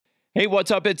Hey,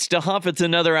 what's up? It's DeHuff. It's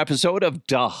another episode of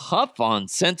DeHuff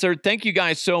Uncensored. Thank you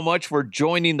guys so much for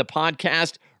joining the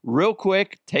podcast. Real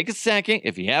quick, take a second.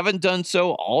 If you haven't done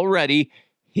so already,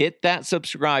 hit that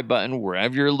subscribe button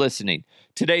wherever you're listening.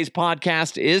 Today's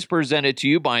podcast is presented to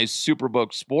you by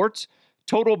Superbook Sports,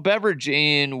 Total Beverage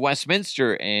in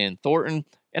Westminster and Thornton,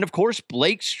 and of course,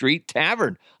 Blake Street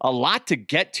Tavern. A lot to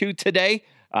get to today.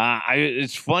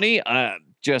 It's funny,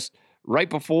 just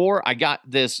right before I got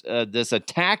this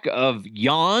attack of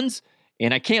yawns,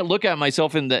 and I can't look at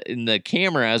myself in the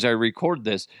camera as I record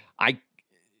this. I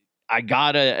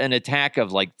got an attack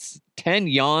of like 10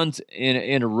 yawns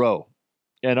in a row,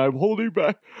 and I'm holding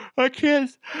back. I can't.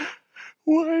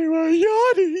 Why am I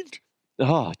yawning?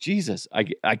 Oh, Jesus.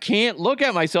 I can't look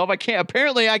at myself.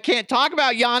 Apparently I can't talk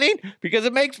about yawning because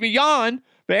it makes me yawn.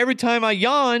 But every time I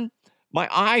yawn, my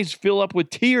eyes fill up with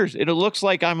tears, and it looks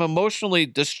like I'm emotionally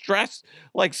distressed,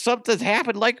 like something's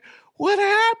happened. Like, what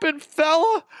happened,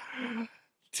 fella?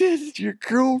 Did your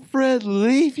girlfriend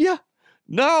leave you?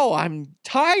 No, I'm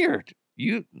tired.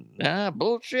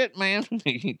 Bullshit, man.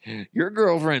 Your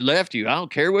girlfriend left you. I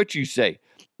don't care what you say.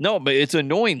 No, but it's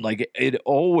annoying. Like, it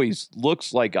always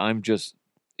looks like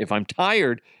if I'm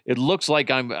tired, it looks like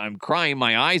I'm crying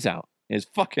my eyes out. It's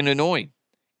fucking annoying.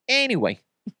 Anyway,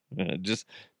 just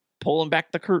pulling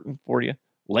back the curtain for you.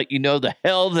 Let you know the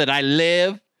hell that I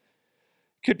live.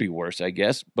 Could be worse, I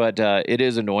guess, but it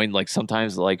is annoying. Like,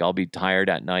 sometimes, like, I'll be tired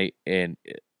at night and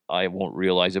I won't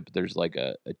realize it, but there's like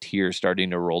a tear starting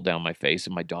to roll down my face,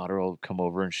 and my daughter will come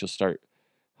over and she'll start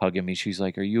hugging me. She's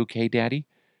like, "Are you okay, Daddy?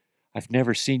 I've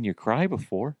never seen you cry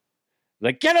before."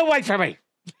 Like, get away from me.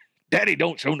 Daddy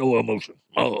don't show no emotion.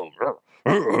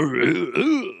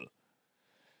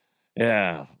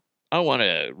 Yeah. I want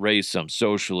to raise some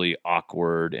socially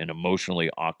awkward and emotionally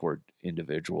awkward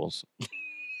individuals. You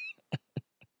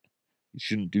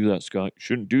shouldn't do that, Scott. You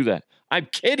shouldn't do that. I'm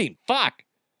kidding. Fuck.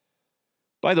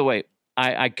 By the way,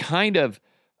 I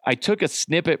took a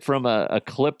snippet from a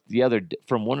clip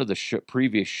from one of the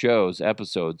previous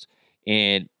episodes,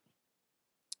 and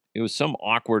it was some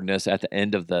awkwardness at the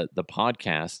end of the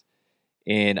podcast,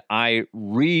 and I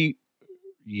reused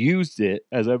it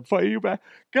as I'm fighting back.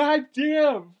 God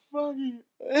damn, fucking,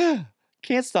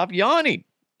 can't stop yawning.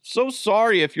 So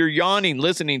sorry if you're yawning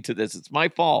listening to this. It's my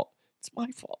fault. It's my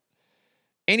fault.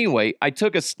 Anyway, I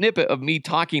took a snippet of me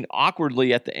talking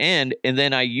awkwardly at the end, and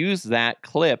then I used that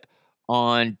clip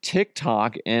on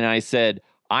TikTok, and I said,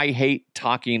 I hate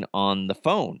talking on the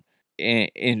phone. And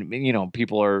you know,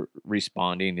 people are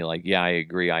responding. You're like, yeah, I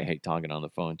agree. I hate talking on the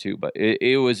phone too. But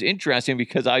it was interesting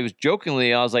because I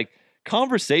was like,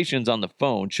 conversations on the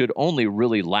phone should only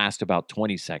really last about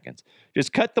 20 seconds.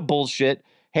 Just cut the bullshit.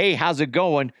 Hey, how's it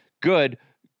going? Good.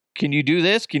 Can you do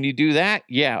this? Can you do that?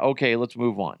 Yeah. Okay, let's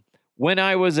move on. When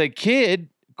I was a kid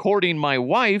courting my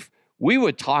wife, we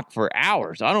would talk for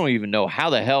hours. I don't even know how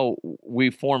the hell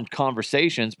we formed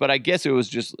conversations, but I guess it was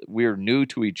just we were new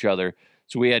to each other.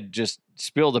 So we had just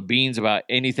spill the beans about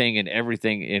anything and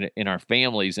everything in our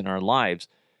families, in our lives.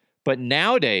 But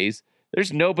nowadays,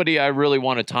 there's nobody I really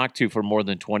want to talk to for more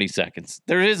than 20 seconds.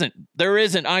 There isn't.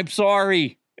 I'm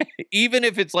sorry. Even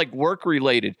if it's like work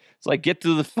related. It's like, get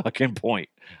to the fucking point.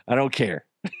 I don't care.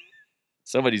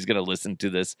 Somebody's going to listen to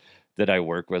this that I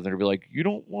work with, and they'll be like, you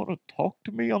don't want to talk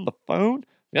to me on the phone?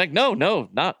 You're like, no,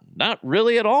 not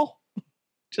really at all.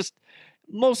 Just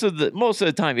most of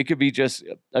the time, it could be just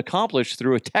accomplished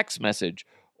through a text message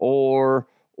or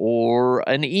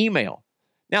an email.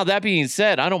 Now, that being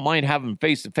said, I don't mind having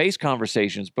face-to-face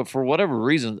conversations, but for whatever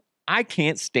reason, I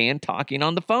can't stand talking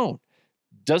on the phone.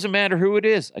 Doesn't matter who it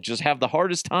is. I just have the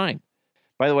hardest time.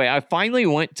 By the way, I finally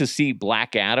went to see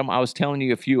Black Adam. I was telling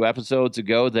you a few episodes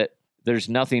ago that there's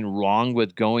nothing wrong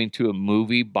with going to a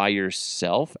movie by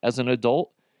yourself as an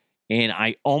adult, and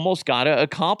I almost got to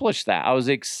accomplish that. I was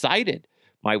excited.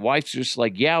 My wife's just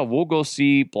like, yeah, we'll go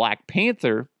see Black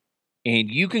Panther,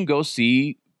 and you can go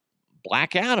see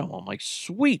Black Adam. I'm like,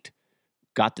 sweet.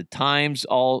 Got the times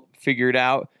all figured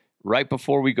out. Right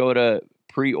before we go to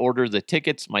pre-order the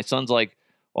tickets, my son's like,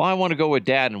 well, I want to go with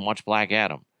Dad and watch Black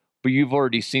Adam. But you've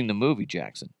already seen the movie,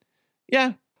 Jackson.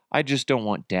 Yeah, I just don't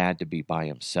want Dad to be by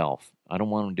himself. I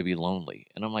don't want him to be lonely.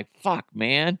 And I'm like, fuck,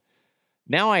 man.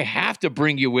 Now I have to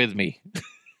bring you with me.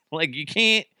 Like, you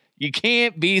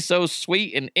can't be so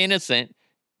sweet and innocent,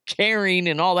 caring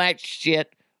and all that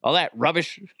shit, all that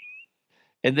rubbish,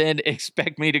 and then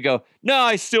expect me to go, no,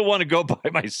 I still want to go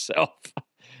by myself.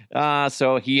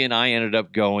 So he and I ended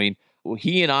up going. Well,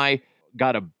 he and I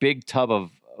got a big tub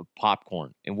of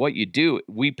popcorn. And what you do,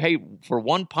 we pay for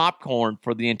one popcorn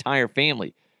for the entire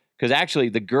family. Because actually,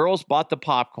 the girls bought the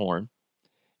popcorn,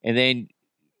 and then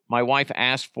my wife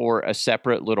asked for a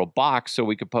separate little box so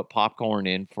we could put popcorn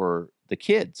in for the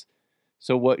kids.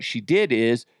 So what she did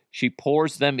is she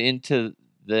pours them into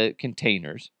the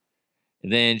containers.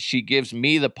 And then she gives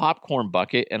me the popcorn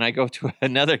bucket, and I go to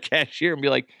another cashier and be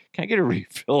like, can I get a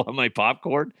refill on my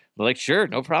popcorn? They're like, sure,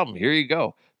 no problem. Here you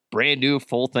go. Brand new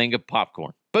full thing of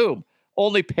popcorn. Boom.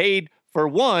 Only paid for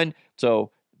one.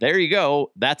 So there you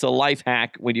go. That's a life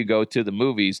hack when you go to the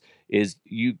movies, is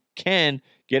you can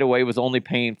get away with only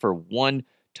paying for one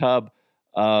tub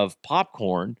of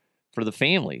popcorn for the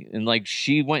family. And like,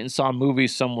 she went and saw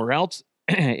movies somewhere else,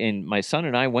 and my son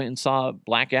and I went and saw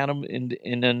Black Adam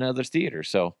in another theater.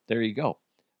 So there you go.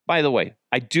 By the way,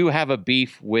 I do have a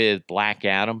beef with Black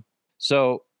Adam.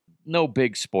 So no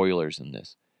big spoilers in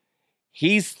this.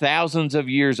 He's thousands of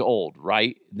years old,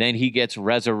 right? Then he gets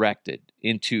resurrected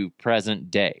into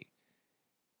present day.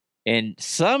 And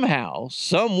somehow,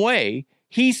 some way,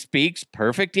 he speaks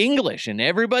perfect English and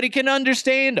everybody can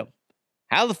understand him.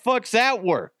 How the fuck's that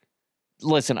work?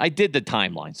 Listen, I did the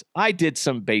timelines. I did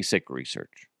some basic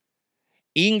research.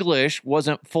 English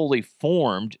wasn't fully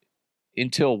formed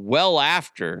until well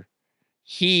after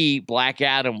Black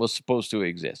Adam, was supposed to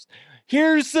exist.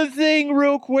 Here's the thing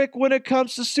real quick when it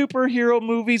comes to superhero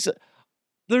movies.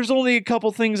 There's only a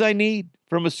couple things I need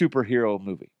from a superhero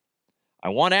movie. I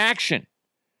want action.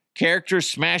 Characters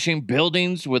smashing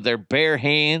buildings with their bare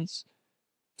hands,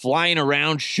 flying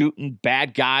around shooting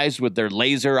bad guys with their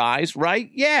laser eyes,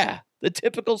 right? Yeah, the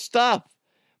typical stuff.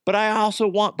 But I also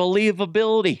want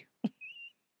believability.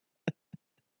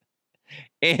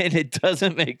 And it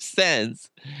doesn't make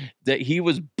sense that he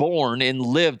was born and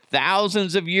lived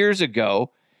thousands of years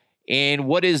ago, and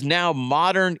what is now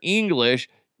modern English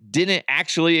didn't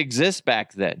actually exist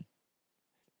back then.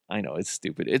 I know, it's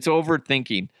stupid. It's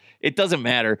overthinking. It doesn't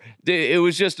matter. It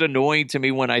was just annoying to me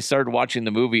when I started watching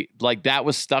the movie. Like, that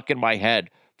was stuck in my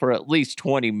head for at least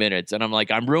 20 minutes. And I'm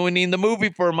like, I'm ruining the movie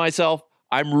for myself.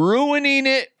 I'm ruining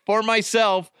it for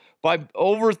myself by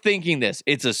overthinking this.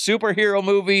 It's a superhero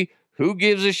movie. Who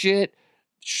gives a shit?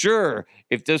 Sure,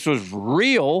 if this was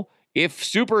real, if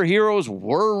superheroes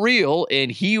were real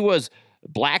and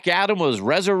Black Adam was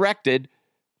resurrected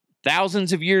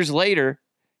thousands of years later,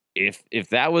 if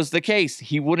that was the case,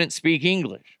 he wouldn't speak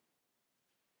English.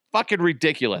 Fucking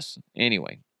ridiculous.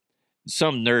 Anyway,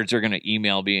 some nerds are going to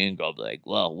email me and go like,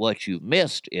 well, what you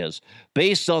missed is,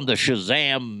 based on the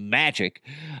Shazam magic,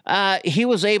 he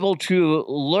was able to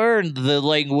learn the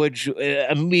language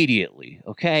immediately,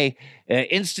 okay?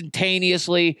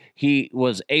 Instantaneously, he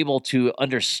was able to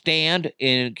understand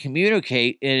and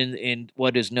communicate in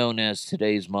what is known as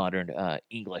today's modern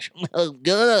English.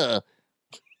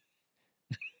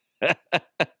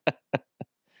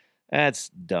 That's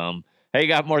dumb. Hey,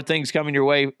 got more things coming your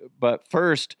way, but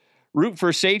first, root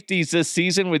for safeties this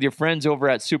season with your friends over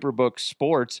at Superbook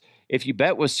Sports. If you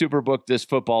bet with Superbook this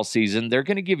football season, they're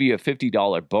going to give you a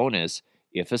 $50 bonus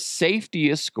if a safety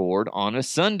is scored on a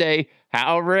Sunday.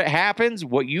 However it happens,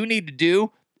 what you need to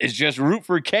do is just root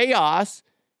for chaos,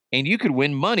 and you could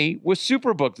win money with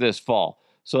Superbook this fall.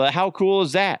 So how cool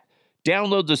is that?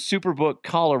 Download the Superbook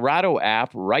Colorado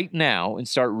app right now and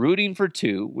start rooting for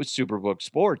two with Superbook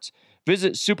Sports.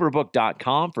 Visit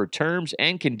superbook.com for terms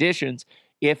and conditions.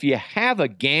 If you have a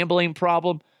gambling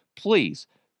problem, please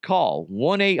call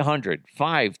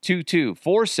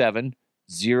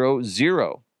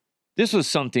 1-800-522-4700. This was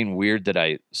something weird that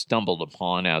I stumbled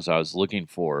upon as I was looking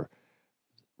for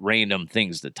random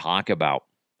things to talk about.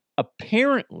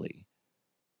 Apparently,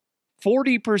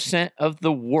 40% of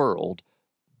the world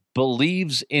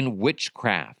believes in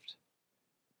witchcraft.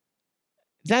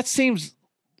 That seems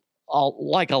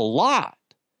like a lot,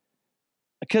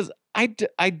 because I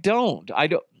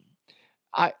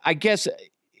guess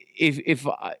if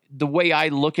the way I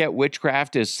look at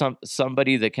witchcraft is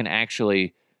somebody that can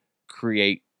actually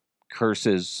create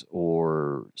curses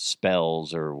or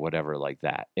spells or whatever like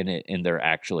that, and they're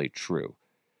actually true.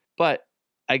 But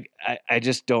I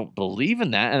just don't believe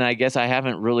in that, and I guess I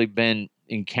haven't really been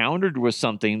encountered with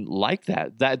something like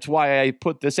that. That's why I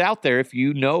put this out there. If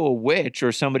you know a witch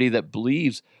or somebody that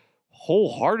believes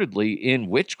wholeheartedly in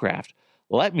witchcraft,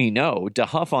 let me know.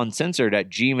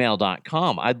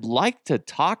 DeHuffUncensored@gmail.com. I'd like to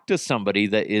talk to somebody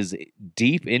that is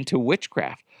deep into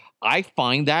witchcraft. I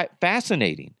find that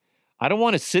fascinating. I don't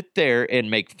want to sit there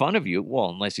and make fun of you. Well,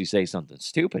 unless you say something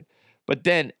stupid. But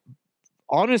then,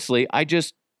 honestly, I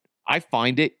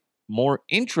find it more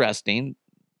interesting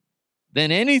than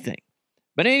anything.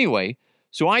 But anyway,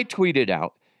 so I tweeted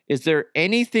out, is there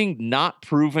anything not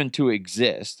proven to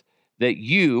exist that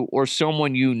you or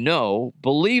someone you know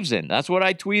believes in? That's what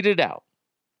I tweeted out.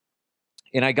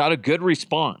 And I got a good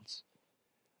response.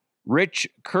 Rich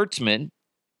Kurtzman,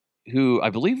 who I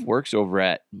believe works over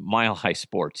at Mile High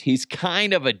Sports, he's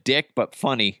kind of a dick, but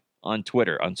funny on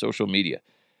Twitter, on social media.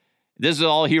 This is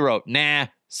all he wrote. Nah,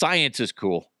 science is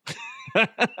cool.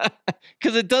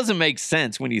 Because it doesn't make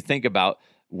sense when you think about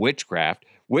witchcraft.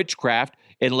 Witchcraft,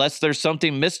 unless there's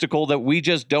something mystical that we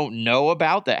just don't know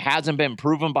about that hasn't been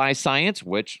proven by science,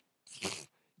 which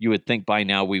you would think by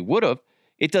now we would have,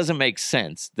 it doesn't make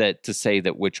sense that to say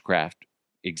that witchcraft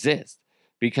exists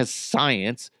because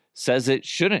science says it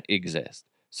shouldn't exist.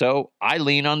 So I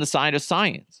lean on the side of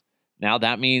science. Now,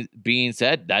 that means, being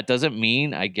said, that doesn't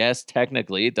mean, I guess,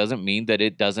 technically, it doesn't mean that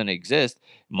it doesn't exist.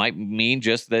 It might mean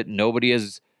just that nobody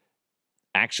has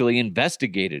actually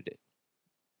investigated it.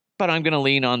 But I'm going to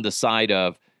lean on the side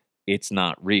of it's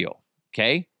not real,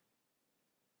 okay?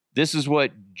 This is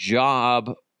what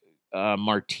Job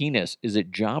Martinez, is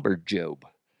it Job or Job?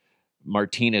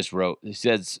 Martinez wrote. He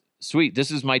says, sweet, this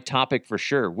is my topic for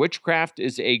sure. Witchcraft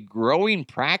is a growing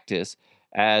practice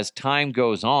as time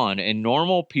goes on, and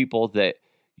normal people that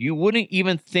you wouldn't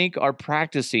even think are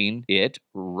practicing it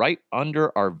right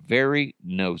under our very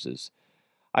noses.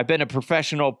 I've been a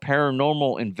professional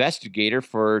paranormal investigator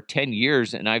for 10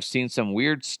 years, and I've seen some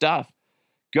weird stuff.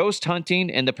 Ghost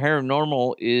hunting and the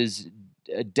paranormal is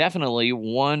definitely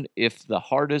one, if the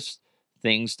hardest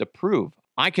things to prove.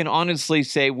 I can honestly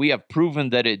say we have proven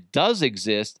that it does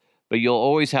exist, but you'll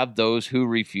always have those who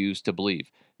refuse to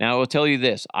believe. Now, I will tell you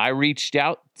this. I reached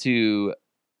out to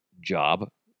Job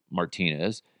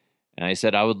Martinez, and I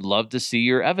said, I would love to see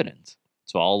your evidence.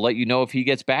 So I'll let you know if he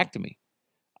gets back to me.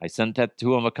 I sent that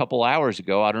to him a couple hours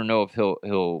ago. I don't know if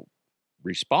he'll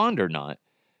respond or not.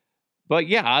 But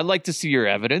yeah, I'd like to see your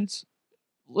evidence.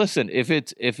 Listen, if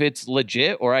it's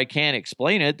legit or I can't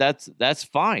explain it, that's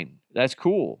fine. That's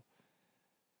cool.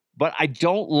 But I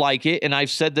don't like it, and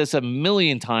I've said this a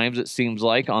million times, it seems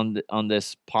like, on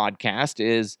this podcast,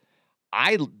 is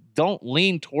I don't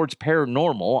lean towards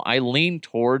paranormal. I lean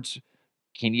towards,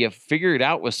 can you figure it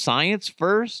out with science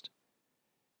first?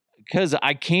 Because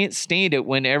I can't stand it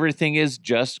when everything is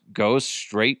just goes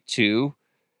straight to,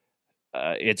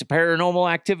 it's a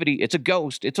paranormal activity, it's a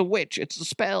ghost, it's a witch, it's a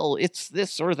spell, it's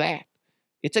this or that,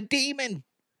 it's a demon.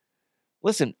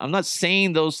 Listen, I'm not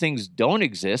saying those things don't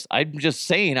exist. I'm just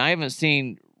saying I haven't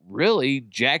seen really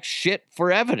jack shit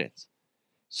for evidence.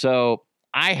 So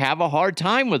I have a hard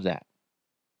time with that.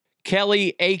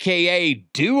 Kelly, a.k.a.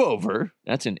 Do-Over,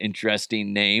 that's an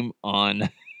interesting name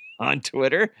on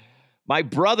Twitter. My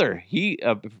brother, he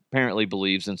apparently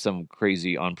believes in some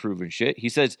crazy unproven shit. He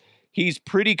says he's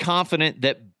pretty confident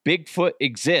that Bigfoot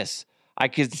exists. I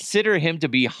consider him to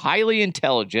be highly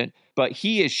intelligent, but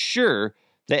he is sure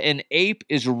that an ape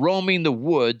is roaming the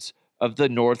woods of the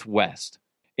Northwest.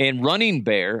 And Running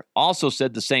Bear also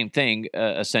said the same thing,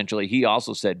 essentially. He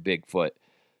also said Bigfoot.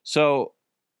 So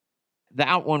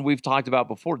that one we've talked about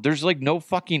before. There's like no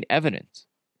fucking evidence.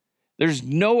 There's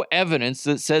no evidence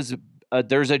that says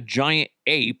there's a giant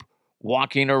ape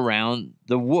walking around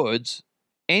the woods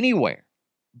anywhere.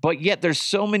 But yet there's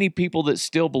so many people that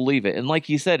still believe it. And like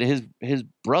he said, his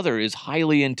brother is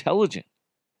highly intelligent.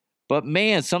 But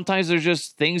man, sometimes there's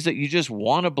just things that you just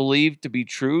want to believe to be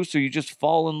true, so you just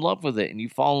fall in love with it, and you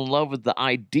fall in love with the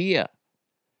idea.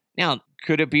 Now,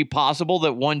 could it be possible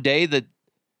that one day that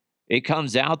it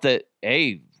comes out that,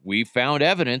 hey, we found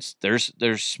evidence, there's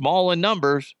small in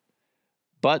numbers,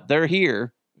 but they're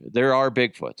here, there are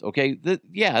Bigfoots, okay?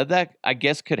 That I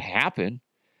guess could happen.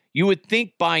 You would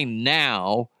think by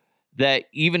now that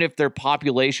even if their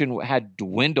population had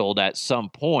dwindled at some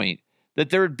point, that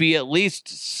there would be at least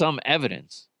some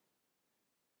evidence.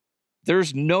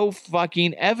 There's no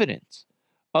fucking evidence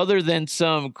other than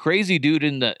some crazy dude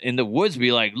in the woods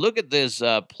be like, look at this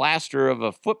plaster of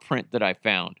a footprint that I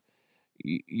found.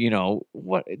 You know,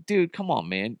 what, dude, come on,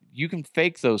 man. You can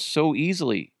fake those so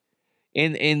easily.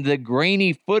 In the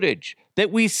grainy footage that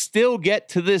we still get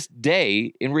to this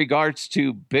day in regards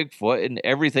to Bigfoot and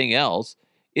everything else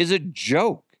is a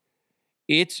joke.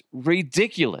 It's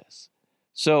ridiculous.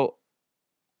 So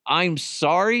I'm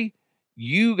sorry,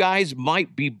 you guys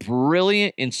might be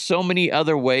brilliant in so many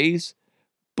other ways,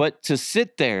 but to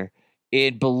sit there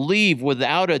and believe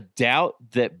without a doubt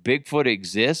that Bigfoot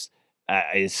exists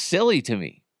is silly to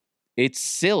me. It's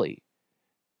silly.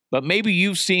 But maybe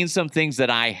you've seen some things that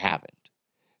I haven't.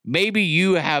 Maybe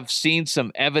you have seen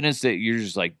some evidence that you're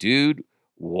just like, dude,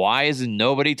 why isn't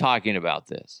nobody talking about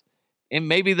this? And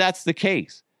maybe that's the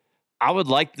case. I would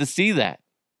like to see that,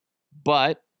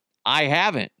 but I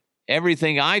haven't.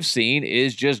 Everything I've seen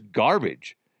is just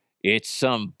garbage. It's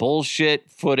some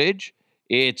bullshit footage.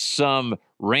 It's some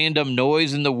random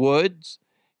noise in the woods.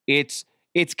 It's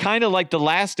kind of like the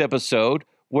last episode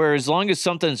Where as long as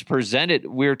something's presented,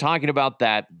 we were talking about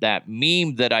that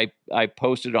meme that I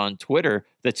posted on Twitter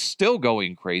that's still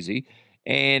going crazy.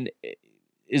 And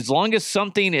as long as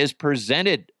something is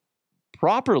presented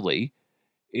properly,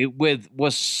 with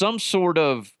some sort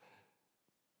of,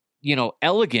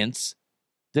 elegance,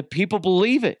 that people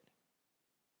believe it.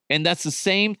 And that's the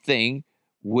same thing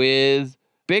with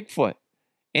Bigfoot.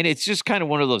 And it's just kind of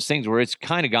one of those things where it's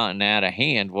kind of gotten out of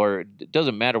hand, where it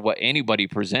doesn't matter what anybody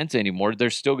presents anymore.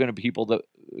 There's still going to be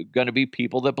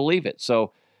people that believe it.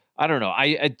 So I don't know.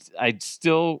 I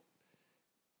still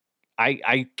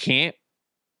can't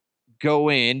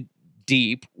go in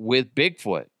deep with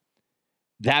Bigfoot.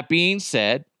 That being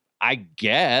said, I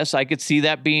guess I could see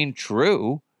that being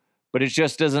true, but it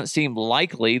just doesn't seem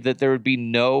likely that there would be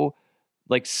no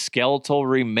like skeletal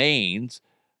remains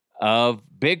of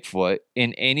Bigfoot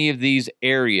in any of these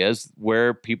areas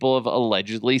where people have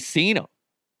allegedly seen him.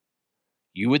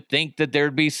 You would think that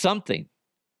there'd be something.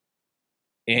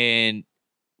 And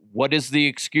what is the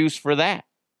excuse for that?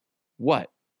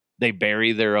 What? They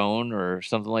bury their own or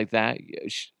something like that?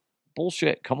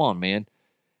 Bullshit. Come on, man.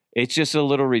 It's just a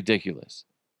little ridiculous.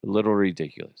 A little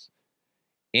ridiculous.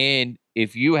 And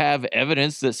if you have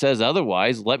evidence that says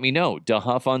otherwise, let me know.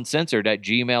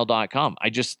 DeHuffUncensored@gmail.com. I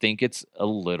just think it's a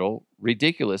little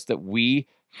ridiculous that we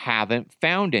haven't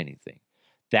found anything.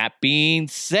 That being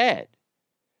said,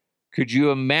 could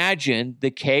you imagine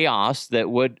the chaos that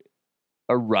would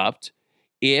erupt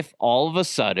if all of a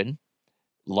sudden,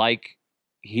 like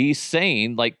he's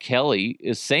saying, like Kelly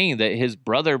is saying, that his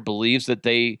brother believes that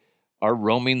they are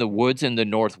roaming the woods in the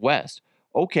Northwest?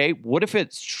 Okay, what if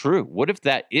it's true? What if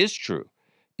that is true?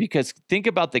 Because think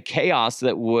about the chaos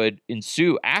that would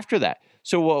ensue after that.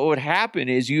 So what would happen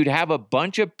is you'd have a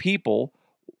bunch of people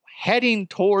heading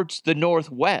towards the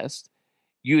Northwest.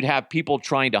 You'd have people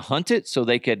trying to hunt it so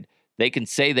they can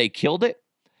say they killed it.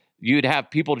 You'd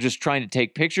have people just trying to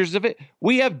take pictures of it.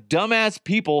 We have dumbass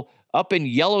people up in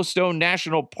Yellowstone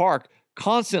National Park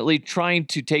constantly trying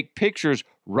to take pictures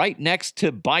right next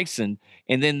to bison,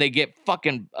 and then they get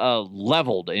fucking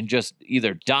leveled and just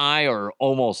either die or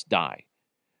almost die.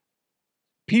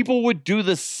 People would do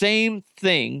the same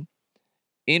thing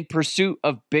in pursuit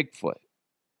of Bigfoot.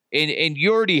 And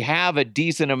you already have a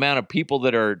decent amount of people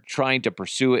that are trying to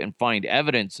pursue it and find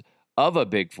evidence of a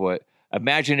Bigfoot.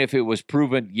 Imagine if it was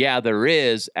proven, yeah, there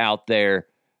is out there.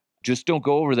 Just don't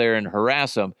go over there and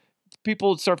harass them.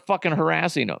 People would start fucking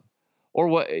harassing them.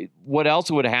 Or what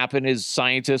else would happen is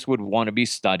scientists would want to be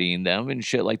studying them and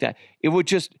shit like that. It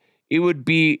would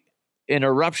be an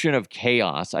eruption of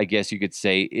chaos, I guess you could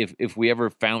say, if we ever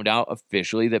found out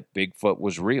officially that Bigfoot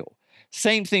was real.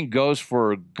 Same thing goes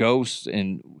for ghosts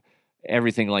and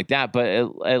everything like that. But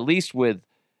at least with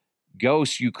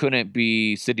ghosts, you couldn't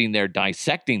be sitting there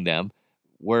dissecting them.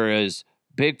 Whereas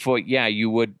Bigfoot, yeah,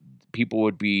 people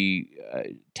would be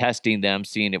testing them,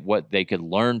 seeing what they could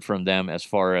learn from them as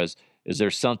far as, is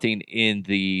there something in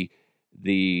the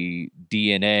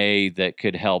DNA that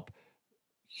could help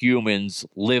humans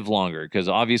live longer? Because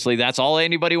obviously that's all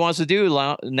anybody wants to do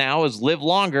now is live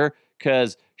longer,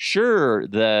 because sure,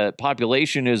 the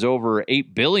population is over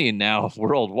 8 billion now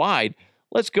worldwide.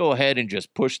 Let's go ahead and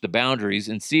just push the boundaries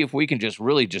and see if we can just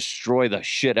really destroy the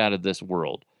shit out of this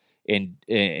world and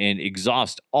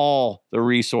exhaust all the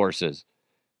resources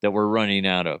that we're running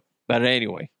out of. But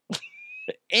anyway,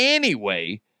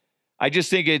 I just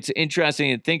think it's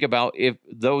interesting to think about if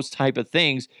those type of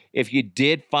things, if you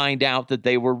did find out that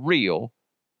they were real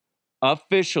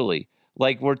officially,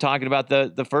 like we're talking about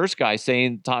the first guy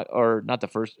saying, or not the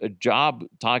first, a job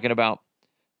talking about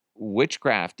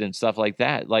witchcraft and stuff like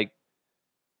that. Like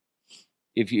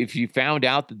if you found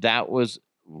out that that was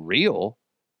real,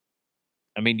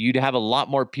 I mean, you'd have a lot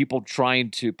more people trying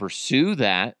to pursue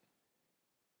that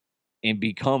and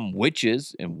become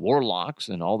witches and warlocks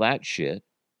and all that shit.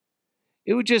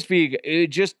 It would just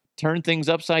turn things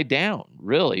upside down.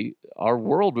 Really, our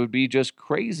world would be just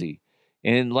crazy.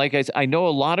 And like I know a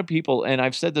lot of people, and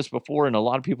I've said this before, and a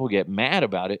lot of people get mad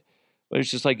about it, but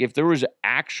it's just like, if there was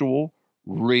actual,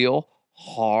 real,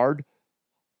 hard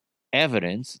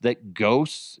evidence that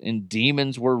ghosts and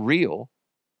demons were real,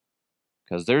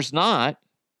 because there's not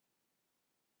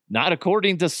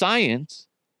according to science.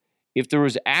 If there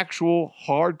was actual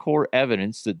hardcore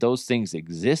evidence that those things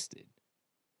existed,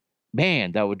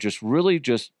 man, that would just really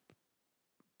just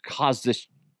cause this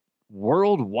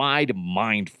worldwide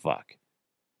mind fuck.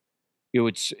 It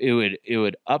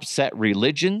would upset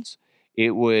religions.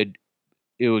 It would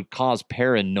cause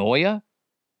paranoia.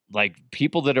 Like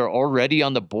people that are already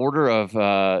on the border of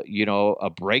a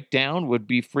breakdown would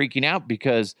be freaking out,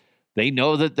 because They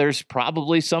know that there's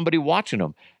probably somebody watching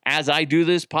them. As I do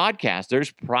this podcast,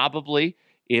 there's probably,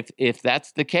 if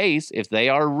that's the case, if they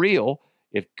are real,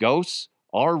 if ghosts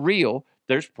are real,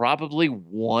 there's probably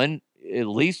one, at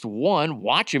least one,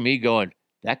 watching me going,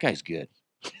 that guy's good.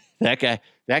 That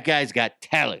guy's got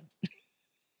talent.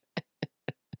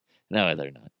 No,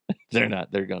 they're not. They're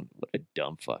not. They're going, what a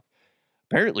dumb fuck.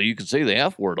 Apparently, you can say the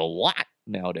F word a lot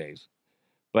nowadays.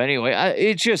 But anyway,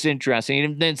 it's just interesting.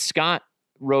 And then Scott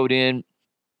wrote in,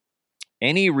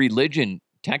 any religion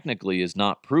technically is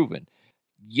not proven.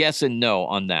 Yes and no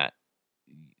on that.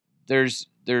 There's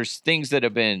things that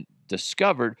have been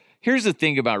discovered. Here's the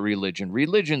thing about religion.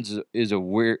 Religion is a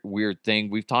weird thing.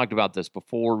 We've talked about this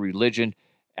before. Religion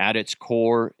at its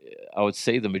core, I would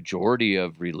say the majority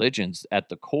of religions at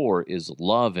the core is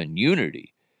love and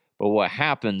unity. But what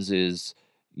happens is,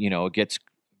 it gets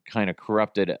kind of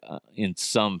corrupted in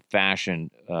some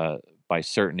fashion by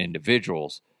certain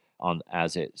individuals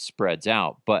as it spreads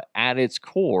out. But at its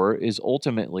core is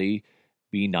ultimately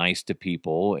be nice to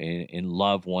people and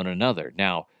love one another.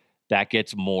 Now, that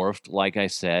gets morphed, like I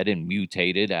said, and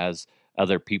mutated as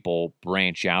other people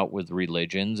branch out with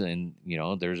religions, and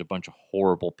there's a bunch of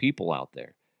horrible people out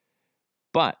there.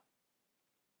 But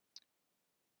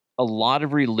a lot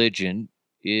of religion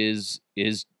is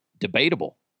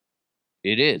debatable.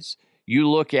 It is. You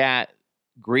look at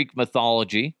Greek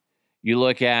mythology, you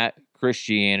look at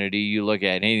Christianity, you look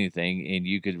at anything, and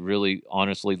you could really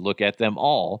honestly look at them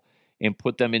all and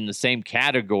put them in the same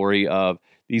category of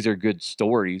these are good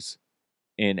stories,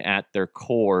 and at their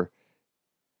core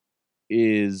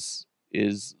is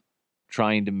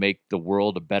trying to make the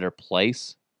world a better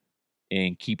place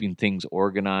and keeping things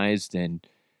organized and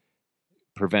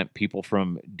prevent people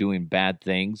from doing bad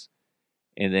things.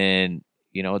 And then,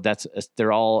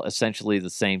 they're all essentially the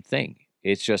same thing.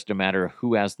 It's just a matter of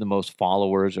who has the most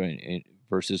followers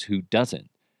versus who doesn't.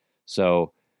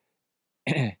 So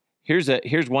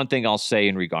here's one thing I'll say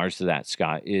in regards to that,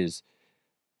 Scott, is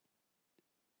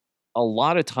a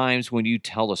lot of times when you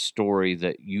tell a story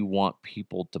that you want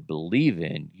people to believe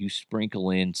in, you sprinkle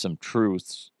in some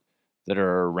truths that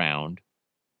are around,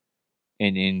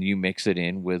 and then you mix it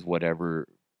in with whatever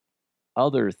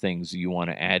other things you want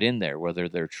to add in there, whether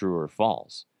they're true or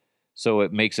false. So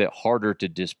it makes it harder to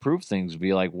disprove things.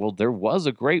 Be like, well, there was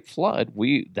a great flood.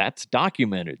 That's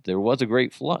documented. There was a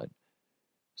great flood.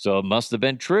 So it must have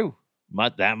been true.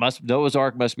 Noah's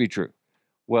Ark must be true.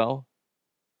 Well,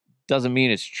 doesn't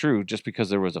mean it's true just because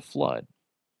there was a flood.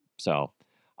 So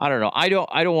I don't know. I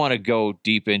don't want to go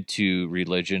deep into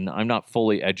religion. I'm not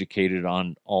fully educated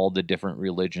on all the different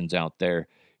religions out there.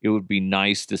 It would be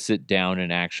nice to sit down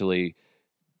and actually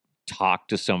talk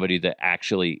to somebody that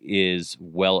actually is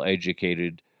well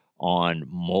educated on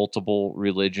multiple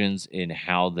religions and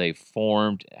how they've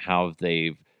formed, how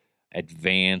they've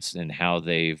advanced, and how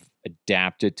they've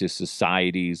adapted to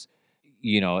societies.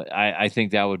 I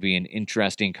think that would be an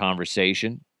interesting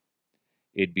conversation.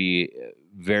 It'd be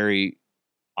very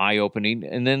eye-opening.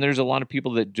 And then there's a lot of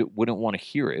people that wouldn't want to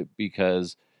hear it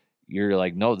because you're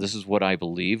like, no, this is what I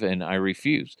believe and I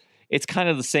refuse. It's kind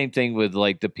of the same thing with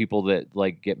like the people that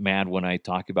like get mad when I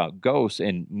talk about ghosts,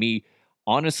 and me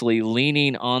honestly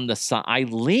leaning on the side. I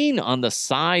lean on the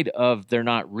side of they're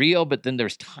not real, but then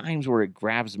there's times where it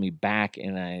grabs me back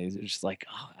and it's just like,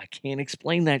 oh, I can't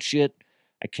explain that shit.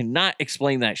 I cannot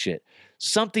explain that shit.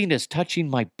 Something is touching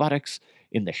my buttocks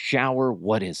in the shower.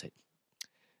 What is it?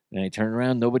 And I turn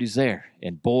around, nobody's there.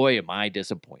 And boy, am I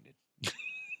disappointed.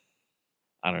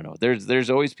 I don't know. There's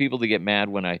always people that get mad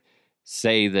when I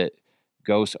say that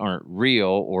ghosts aren't real,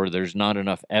 or there's not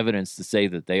enough evidence to say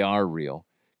that they are real,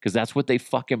 because that's what they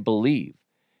fucking believe.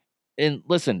 And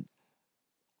listen,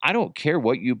 I don't care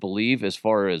what you believe as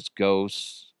far as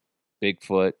ghosts,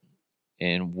 Bigfoot,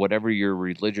 and whatever your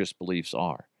religious beliefs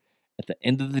are. At the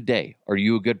end of the day, are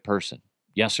you a good person?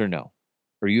 Yes or no?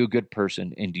 Are you a good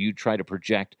person? And do you try to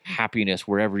project happiness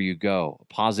wherever you go,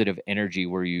 positive energy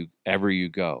wherever you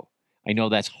go? I know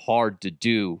that's hard to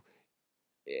do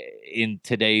in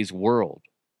today's world.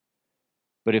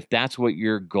 But if that's what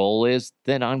your goal is,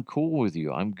 then I'm cool with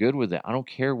you. I'm good with it. I don't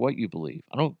care what you believe.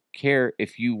 I don't care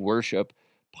if you worship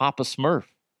Papa Smurf,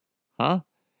 and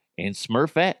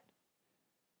Smurfette.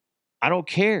 I don't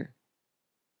care.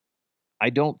 I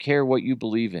don't care what you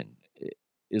believe in.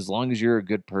 As long as you're a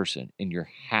good person and you're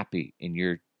happy and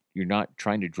you're not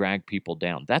trying to drag people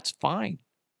down, that's fine.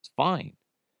 It's fine.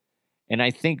 And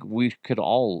I think we could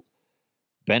all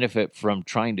benefit from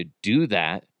trying to do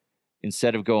that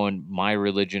instead of going my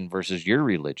religion versus your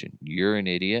religion. You're an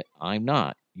idiot. I'm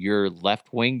not. You're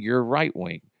left wing. You're right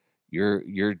wing.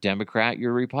 You're Democrat.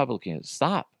 You're Republican.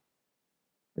 Stop.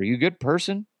 Are you a good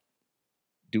person?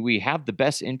 do we have the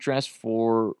best interest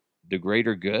for the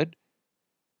greater good?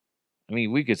 I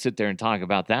mean, we could sit there and talk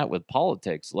about that with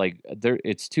politics. Like,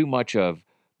 it's too much of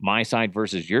my side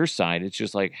versus your side. It's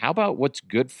just like, how about what's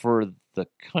good for the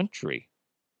country,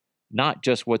 not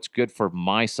just what's good for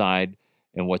my side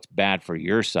and what's bad for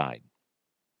your side,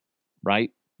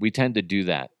 right? We tend to do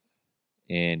that.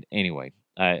 And anyway,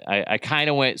 I kind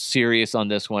of went serious on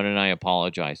this one, and I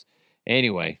apologize.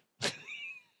 Anyway,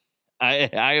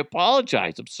 I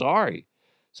apologize. I'm sorry.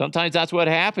 Sometimes that's what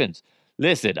happens.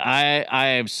 Listen, I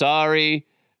am sorry.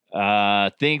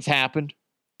 Things happened.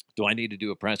 Do I need to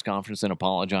do a press conference and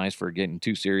apologize for getting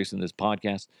too serious in this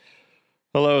podcast?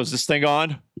 Hello, is this thing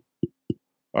on?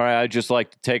 All right, I'd just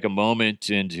like to take a moment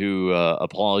and to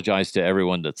apologize to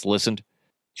everyone that's listened.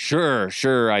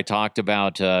 Sure. I talked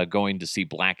about going to see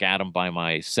Black Adam by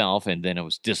myself, and then I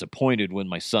was disappointed when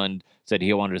my son said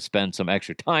he wanted to spend some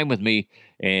extra time with me,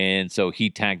 and so he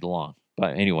tagged along.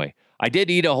 But anyway, I did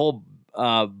eat a whole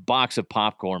box of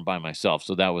popcorn by myself,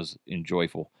 so that was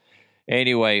enjoyable.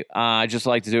 Anyway, I'd just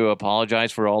like to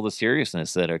apologize for all the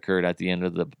seriousness that occurred at the end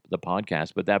of the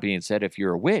podcast. But that being said, if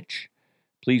you're a witch,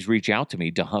 please reach out to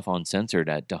me, DeHuffUncensored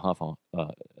at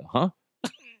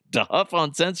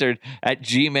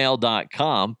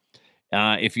DeHuffUncensored@gmail.com.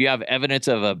 If you have evidence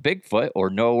of a Bigfoot or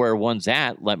know where one's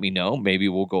at, let me know. Maybe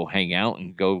we'll go hang out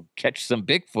and go catch some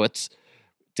Bigfoots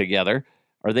together.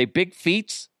 Are they big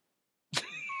feets?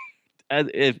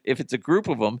 If it's a group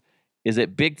of them, is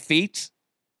it big feet?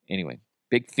 Anyway,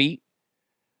 big feet.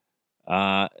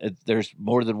 There's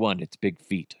more than one. It's big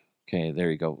feet. Okay,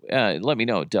 there you go. Let me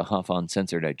know.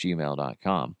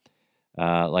 DeHuffUncensored@gmail.com.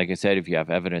 Like I said, if you have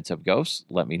evidence of ghosts,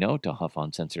 let me know.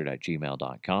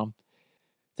 DeHuffUncensored@gmail.com.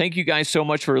 Thank you guys so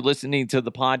much for listening to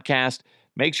the podcast.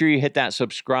 Make sure you hit that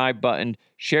subscribe button.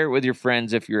 Share it with your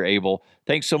friends if you're able.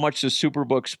 Thanks so much to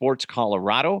Superbook Sports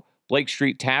Colorado, Blake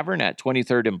Street Tavern at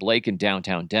 23rd and Blake in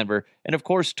downtown Denver, and of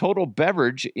course, Total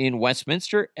Beverage in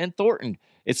Westminster and Thornton.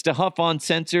 It's DeHuff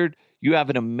Uncensored. You have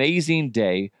an amazing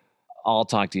day. I'll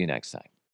talk to you next time.